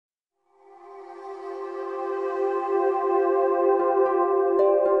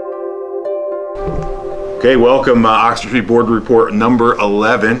Okay, welcome Oxford Street Board Report number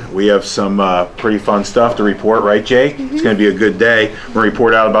 11. We have some pretty fun stuff to report, right, Jake? Mm-hmm. It's going to be a good day. We're going to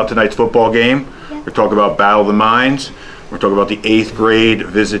report out about tonight's football game. Yep. We're talking about Battle of the Minds. We're talking about the 8th grade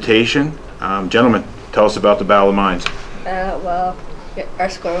visitation. Gentlemen, tell us about the Battle of the Minds. Well, our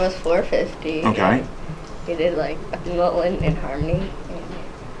score was 450. Okay. We did like a duel in harmony.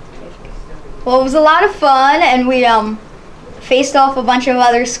 Well, it was a lot of fun, and we faced off a bunch of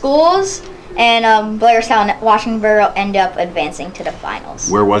other schools, and Blairstown and Washingtonboro end up advancing to the finals.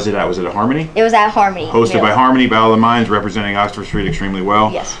 Where was it at? Was it at Harmony? It was at Harmony. Hosted by Harmony, Battle of the Minds, representing Oxford Street extremely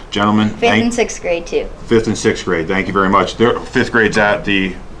well. Yes. Gentlemen. 5th and 6th grade, too. 5th and 6th grade, thank you very much. 5th grade's at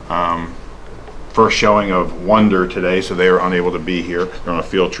the first showing of Wonder today, so they are unable to be here. They're on a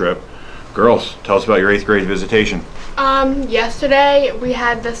field trip. Girls, tell us about your 8th grade visitation. Yesterday we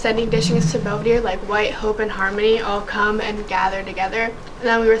had the sending dishings to Belvedere, like White, Hope, and Harmony all come and gather together. And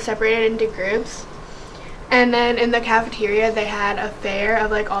then we were separated into groups. And then in the cafeteria they had a fair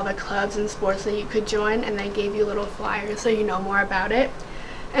of like all the clubs and sports that you could join, and they gave you little flyers so you know more about it.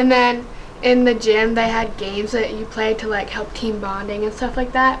 And then in the gym they had games that you played to like help team bonding and stuff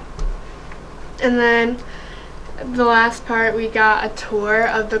like that. And then the last part, we got a tour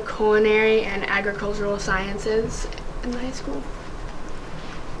of the culinary and agricultural sciences in the high school.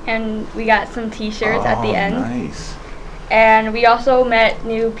 And we got some t-shirts at the end. Nice. And we also met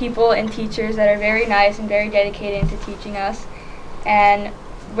new people and teachers that are very nice and very dedicated to teaching us. And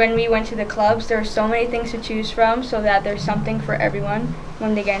when we went to the clubs, there were so many things to choose from, so that there's something for everyone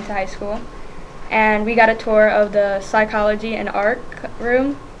when they get into high school. And we got a tour of the psychology and art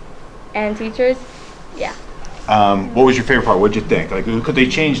room and teachers. Yeah. What was your favorite part? What did you think? Like, could they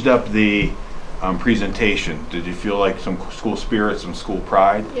changed up the presentation? Did you feel like some school spirit, some school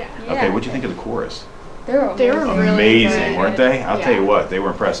pride? Yeah. Okay, what did you think of the chorus? They were really amazing, good. Weren't they? I'll tell you what, they were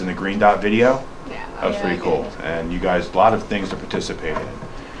impressed. In the green dot video, yeah, that was pretty cool. And you guys, a lot of things to participate in.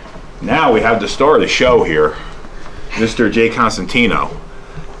 Now we have the star of the show here, Mr. Jake Constantino.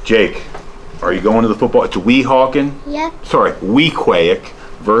 Jake, are you going to the football? It's Weehawken. Yep. Sorry, Weequahic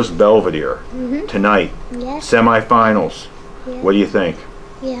versus Belvedere tonight. Yes. Semifinals. Yeah. What do you think?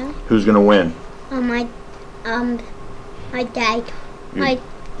 Yeah. Who's gonna win? My dad. My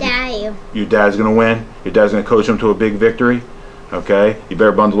dad. Your dad's gonna win. Your dad's gonna coach him to a big victory. Okay. You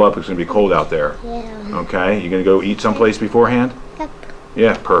better bundle up. It's gonna be cold out there. Yeah. Okay. You gonna go eat someplace beforehand? Yep.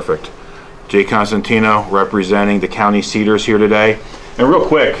 Yeah. Perfect. Jay Constantino representing the County Cedars here today. And real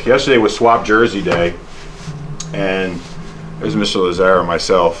quick, yesterday was Swap Jersey Day, and there's Mr. Lazare and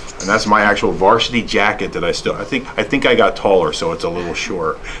myself, and that's my actual varsity jacket that I think I got taller, so it's a little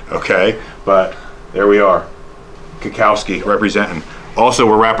short, okay? But there we are, Kikowski representing. Also,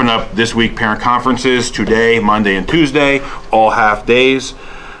 we're wrapping up this week parent conferences today, Monday and Tuesday, all half days.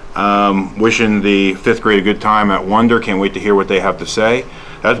 Wishing the 5th grade a good time at Wonder. Can't wait to hear what they have to say.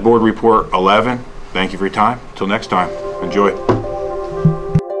 That's Board Report 11. Thank you for your time. Until next time, enjoy.